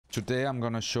Today I'm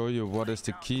gonna show you what is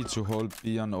the key to hold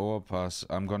B on Overpass.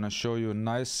 I'm gonna show you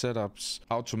nice setups,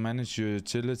 how to manage your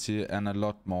utility and a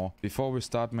lot more. Before we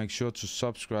start, make sure to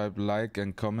subscribe, like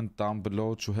and comment down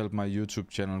below to help my YouTube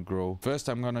channel grow. First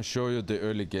I'm gonna show you the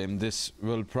early game. This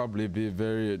will probably be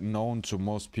very known to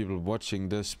most people watching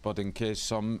this, but in case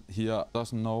some here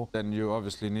doesn't know, then you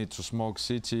obviously need to smoke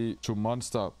CT to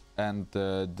monster. And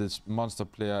this monster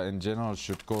player in general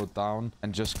should go down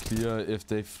and just clear. If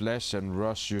they flash and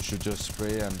rush, you should just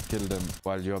spray and kill them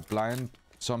while you're blind.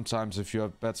 Sometimes if you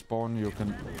have bad spawn, you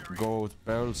can go with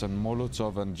barrels and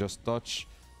molotov and just dodge.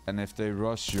 And if they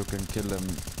rush, you can kill them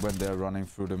when they're running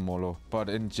through the molo. But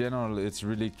in general, it's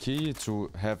really key to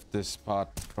have this part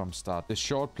from start. The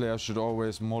short player should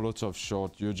always molotov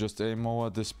short. You just aim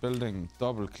over this building,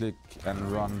 double click and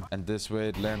run. And this way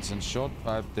it lands in short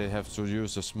pipe. They have to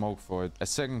use a smoke for it. A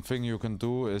second thing you can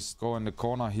do is go in the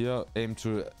corner here, aim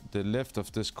to the left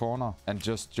of this corner and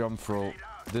just jump throw.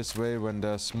 This way when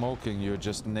they're smoking, you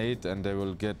just nade and they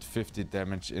will get 50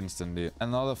 damage instantly.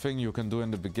 Another thing you can do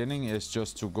in the beginning is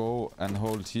just to go and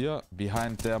hold here.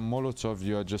 Behind their molotov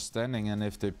you are just standing, and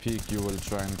if they peek you will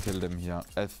try and kill them here.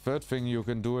 A third thing you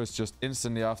can do is just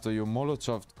instantly after your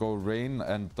molotov go rain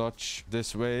and dodge.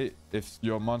 This way if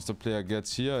your monster player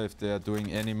gets here, if they are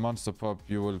doing any monster pop,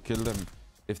 you will kill them.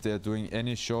 If they are doing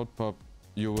any short pop,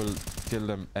 you will kill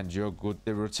them and you're good.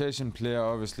 The rotation player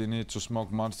obviously needs to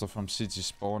smoke monster from CT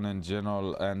spawn in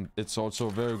general, and it's also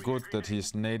very good that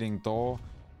he's nading door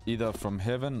either from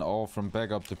heaven or from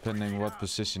backup depending what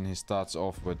position he starts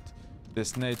off with.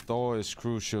 This nade door is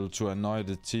crucial to annoy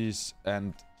the T's,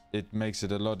 and it makes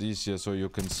it a lot easier so you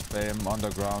can spam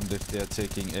underground. If they're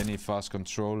taking any fast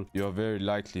control, you're very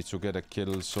likely to get a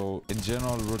kill. So in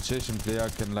general, rotation player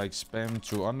can like spam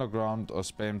to underground or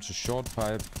spam to short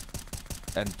pipe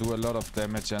and do a lot of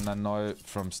damage and annoy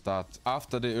from start.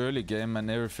 After the early game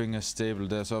and everything is stable,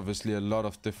 there's obviously a lot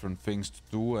of different things to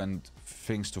do and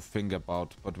things to think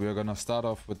about. But we're gonna start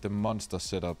off with the monster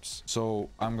setups. So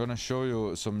I'm gonna show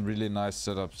you some really nice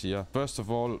setups here. First of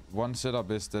all, one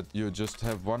setup is that you just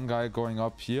have one guy going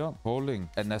up here holding,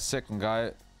 and a second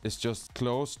guy is just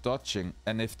close dodging.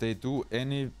 And if they do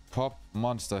any pop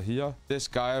monster here, this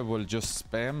guy will just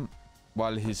spam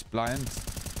while he's blind.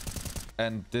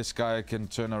 And this guy can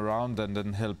turn around and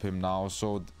then help him now.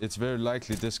 So it's very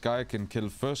likely this guy can kill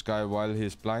first guy while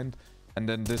he's blind, and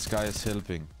then this guy is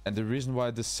helping. And the reason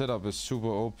why this setup is super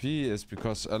OP is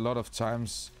because a lot of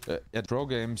times at pro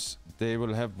games, they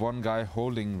will have one guy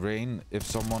holding rain if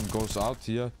someone goes out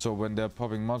here. So when they're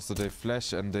popping monster, they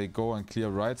flash and they go and clear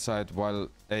right side while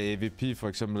a AVP, for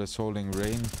example, is holding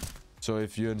rain. So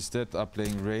if you instead are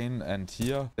playing rain and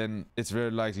here, then it's very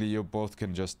likely you both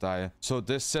can just die. So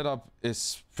this setup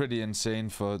is pretty insane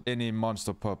for any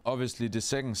monster pop. Obviously the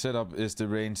second setup is the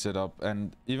rain setup,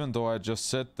 and even though I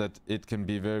just said that it can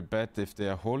be very bad if they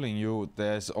are holding you,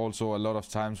 there's also a lot of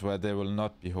times where they will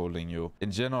not be holding you.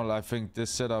 In general, I think this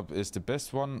setup is the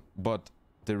best one, but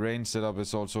the rain setup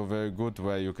is also very good,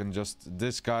 where you can just...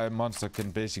 This guy, monster,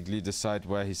 can basically decide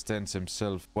where he stands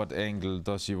himself. What angle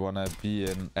does he want to be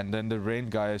in? And then the rain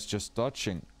guy is just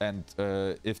dodging. And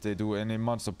if they do any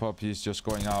monster pop, he's just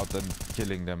going out and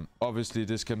killing them. Obviously,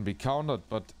 this can be countered,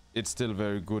 but it's still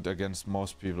very good against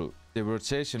most people. The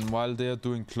rotation, while they are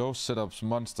doing close setups,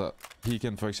 monster, he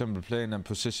can, for example, play in a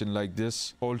position like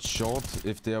this, hold short.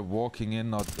 If they are walking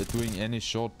in or doing any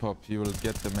short pop, he will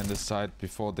get them in the side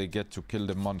before they get to kill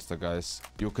the monster guys.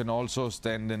 You can also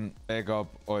stand in backup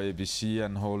or ABC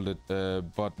and hold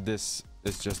it, but this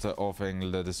is just an off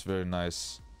angle that is very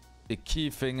nice. The key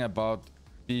thing about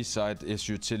B side is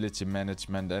utility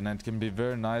management, and it can be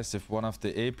very nice if one of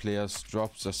the A players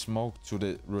drops a smoke to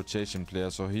the rotation player,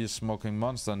 so he's smoking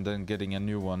monster and then getting a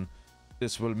new one.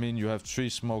 This will mean you have 3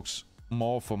 smokes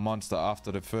more for monster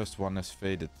after the first one is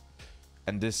faded,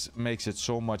 and this makes it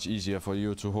so much easier for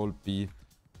you to hold B.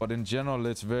 But in general,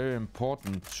 it's very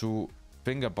important to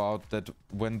think about that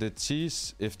when the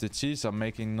T's, if the T's are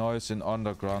making noise in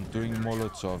underground, doing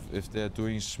molotov, if they're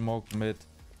doing smoke mid,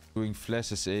 doing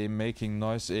flashes A, making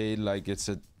noise A like it's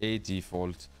an A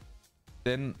default,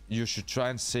 then you should try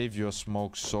and save your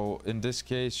smokes. So in this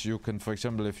case, you can, for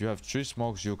example, if you have 3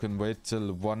 smokes, you can wait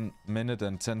till 1 minute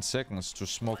and 10 seconds to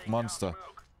smoke monster.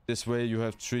 This way you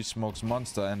have 3 smokes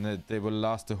monster, and they will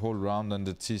last the whole round, and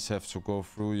the T's have to go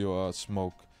through your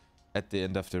smoke at the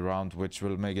end of the round, which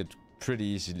will make it pretty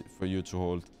easy for you to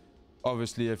hold.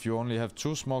 Obviously, if you only have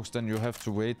 2 smokes, then you have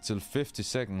to wait till 50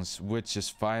 seconds, which is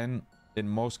fine in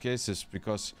most cases,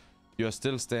 because you're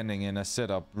still standing in a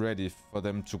setup ready for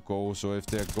them to go. So if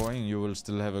they're going, you will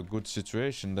still have a good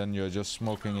situation. Then you're just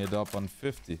smoking it up on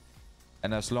 50.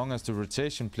 And as long as the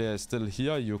rotation player is still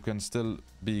here, you can still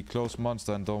be close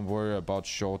monster and don't worry about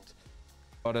short.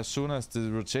 But as soon as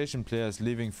the rotation player is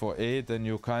leaving for A, then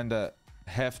you kinda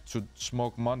have to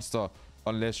smoke monster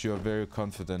unless you're very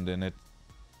confident in it.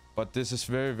 But this is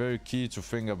very, very key to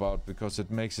think about because it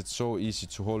makes it so easy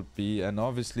to hold B. And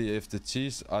obviously if the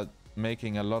T's are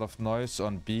making a lot of noise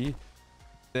on B,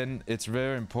 then it's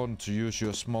very important to use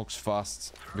your smokes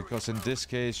fast. Because in this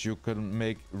case you can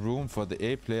make room for the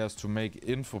A players to make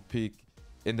info peek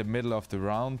in the middle of the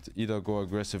round. Either go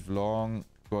aggressive long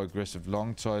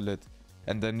toilet.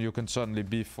 And then you can suddenly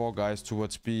be 4 guys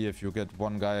towards B if you get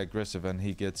one guy aggressive and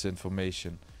he gets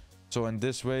information. So in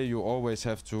this way you always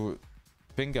have to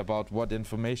think about what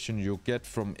information you get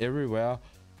from everywhere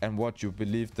and what you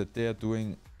believe that they're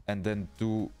doing, and then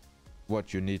do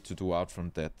what you need to do out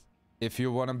from that. If you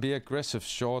want to be aggressive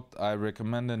short, I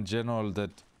recommend in general that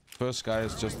first guy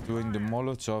is just doing the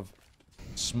Molotov,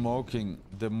 smoking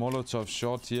the Molotov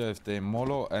short here if they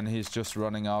molo, and he's just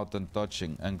running out and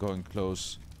dodging and going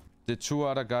close. The 2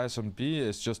 other guys on B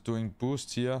is just doing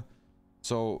boost here,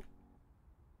 so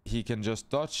he can just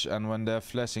dodge, and when they're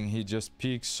flashing he just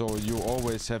peeks, so you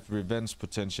always have revenge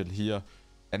potential here.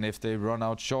 And if they run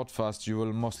out short fast, you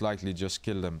will most likely just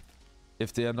kill them.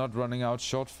 If they are not running out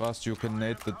short fast, you can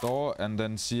nade the door and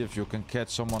then see if you can catch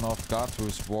someone off guard who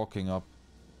is walking up.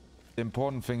 The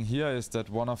important thing here is that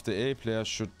one of the A players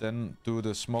should then do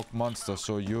the smoke monster,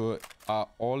 so you are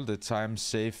all the time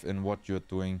safe in what you're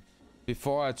doing.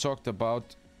 Before I talked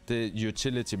about the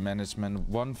utility management,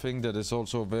 one thing that is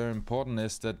also very important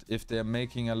is that if they're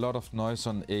making a lot of noise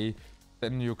on A,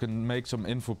 then you can make some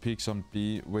info peeks on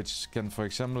B, which can for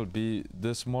example be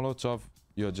this Molotov.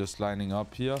 You're just lining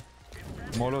up here,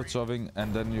 Molotoving,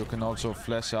 and then you can also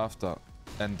flash after,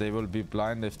 and they will be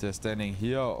blind if they're standing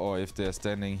here or if they're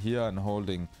standing here and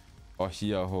holding, or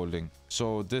here holding.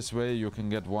 So this way you can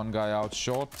get one guy out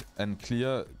short and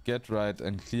clear, get right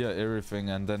and clear everything,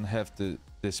 and then have the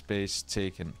space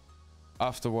taken.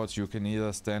 Afterwards you can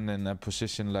either stand in a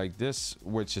position like this,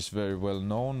 which is very well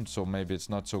known, so maybe it's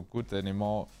not so good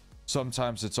anymore.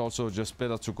 Sometimes it's also just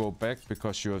better to go back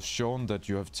because you have shown that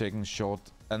you have taken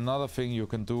short. Another thing you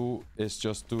can do is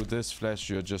just do this flash.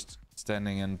 You're just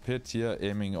standing in pit here,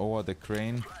 aiming over the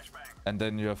crane, and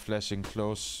then you're flashing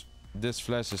close. This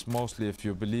flash is mostly if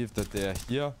you believe that they are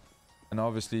here. And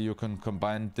obviously you can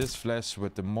combine this flash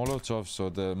with the Molotov, so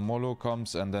the Molo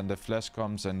comes and then the flash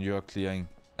comes and you're clearing.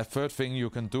 A third thing you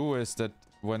can do is that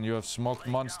when you have smoked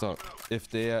monster,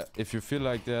 if you feel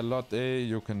like they're lot A,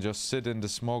 you can just sit in the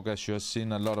smoke, as you have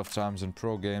seen a lot of times in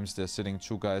pro games. They're sitting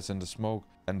 2 guys in the smoke,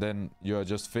 and then you're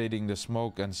just fading the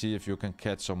smoke and see if you can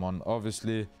catch someone.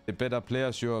 Obviously, the better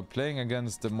players you're playing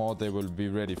against, the more they will be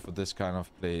ready for this kind of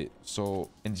play. So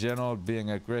in general,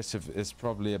 being aggressive is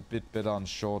probably a bit better on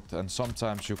short, and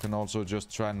sometimes you can also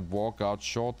just try and walk out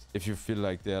short if you feel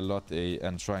like they're lot A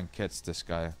and try and catch this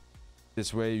guy.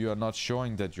 This way you are not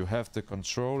showing that you have the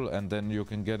control, and then you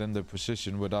can get in the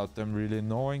position without them really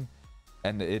knowing,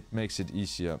 and it makes it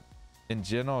easier. In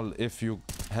general, if you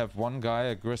have one guy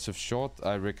aggressive short,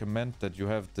 I recommend that you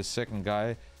have the second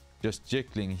guy just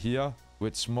jiggling here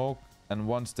with smoke, and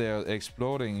once they are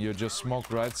exploding you just smoke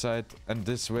right side, and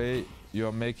this way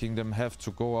you're making them have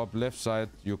to go up left side.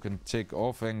 You can take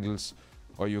off angles,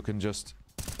 or you can just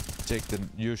take the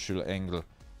usual angle.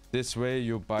 This way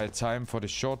you buy time for the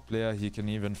short player. He can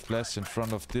even flash in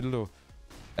front of Dildo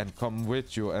and come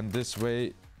with you, and this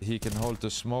way he can hold the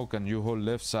smoke and you hold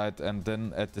left side, and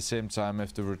then at the same time,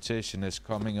 if the rotation is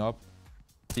coming up,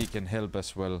 he can help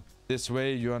as well. This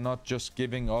way you are not just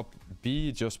giving up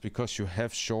B just because you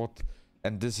have short,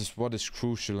 and this is what is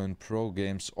crucial in pro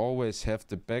games. Always have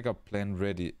the backup plan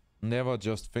ready. Never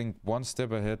just think 1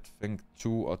 step ahead, think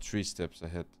 2 or 3 steps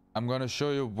ahead. I'm gonna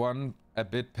show you a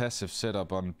bit passive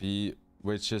setup on B,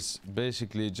 which is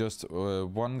basically just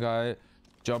one guy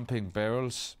jumping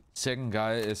barrels, second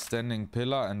guy is standing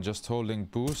pillar and just holding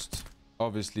boost.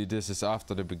 Obviously this is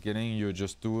after the beginning, you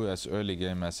just do as early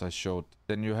game as I showed.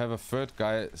 Then you have a third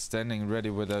guy standing ready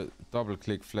with a double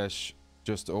click flash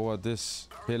just over this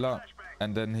pillar,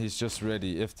 and then he's just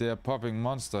ready. If they are popping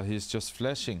monster, he's just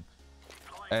flashing,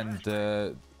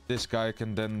 and this guy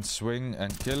can then swing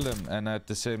and kill them, and at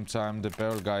the same time the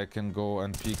barrel guy can go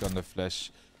and peek on the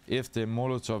flash. If they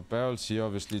Molotov barrels, he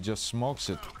obviously just smokes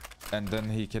it, and then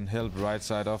he can help right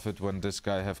side of it when this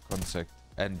guy have contact.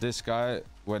 And this guy,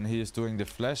 when he is doing the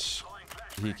flash,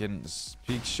 he can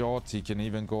peek short, he can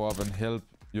even go up and help.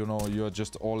 You know, you're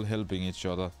just all helping each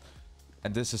other.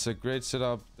 And this is a great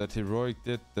setup that Heroic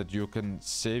did, that you can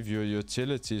save your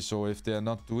utility. So if they are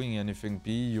not doing anything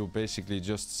B, you're basically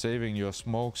just saving your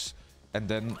smokes and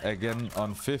then again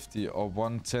on 50 or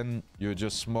 110 you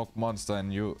just smoke monster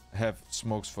and you have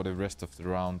smokes for the rest of the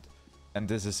round. And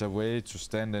this is a way to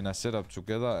stand in a setup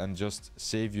together and just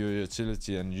save your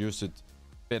utility and use it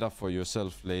better for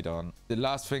yourself later on. The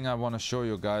last thing I want to show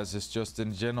you guys is just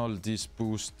in general these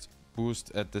boost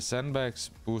at the sandbags,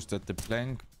 boost at the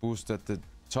plank, boost at the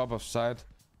top of side,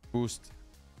 boost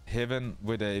heaven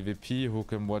with a AVP who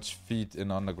can watch feet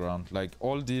in underground. Like,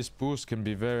 all these boosts can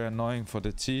be very annoying for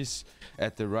the T's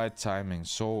at the right timing.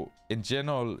 So in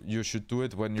general you should do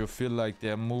it when you feel like they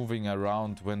are moving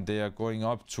around, when they are going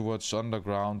up towards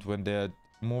underground, when they are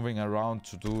moving around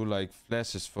to do like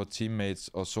flashes for teammates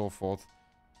or so forth.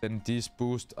 Then these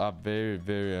boosts are very,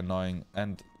 very annoying.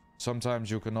 And sometimes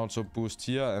you can also boost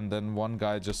here and then one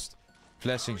guy just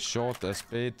flashing short as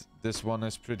bait. This one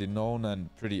is pretty known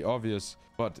and pretty obvious,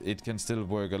 but it can still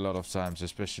work a lot of times,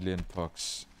 especially in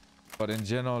pucks. But in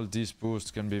general, these boosts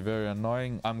can be very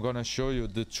annoying. I'm gonna show you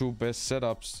the 2 best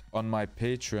setups on my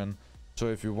Patreon. So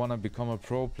if you wanna become a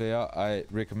pro player, I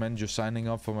recommend you signing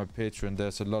up for my Patreon.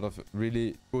 There's a lot of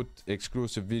really good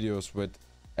exclusive videos with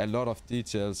a lot of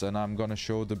details, and I'm gonna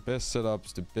show the best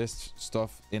setups, the best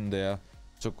stuff in there.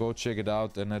 So go check it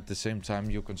out, and at the same time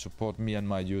you can support me and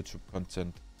my YouTube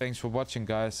content. Thanks for watching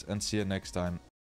guys, and see you next time.